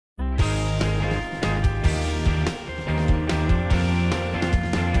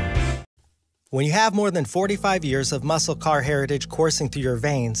When you have more than 45 years of muscle car heritage coursing through your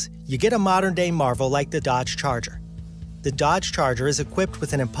veins, you get a modern-day marvel like the Dodge Charger. The Dodge Charger is equipped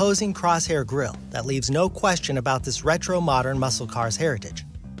with an imposing crosshair grille that leaves no question about this retro-modern muscle car's heritage.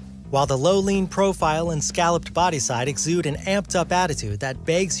 While the low lean profile and scalloped body side exude an amped-up attitude that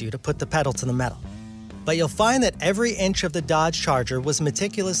begs you to put the pedal to the metal. But you'll find that every inch of the Dodge Charger was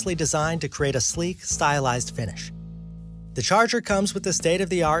meticulously designed to create a sleek, stylized finish. The Charger comes with the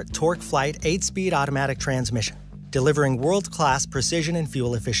state-of-the-art Torque Flight 8-speed automatic transmission, delivering world-class precision and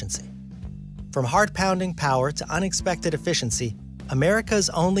fuel efficiency. From heart-pounding power to unexpected efficiency, America's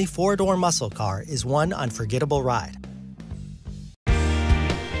only four-door muscle car is one unforgettable ride.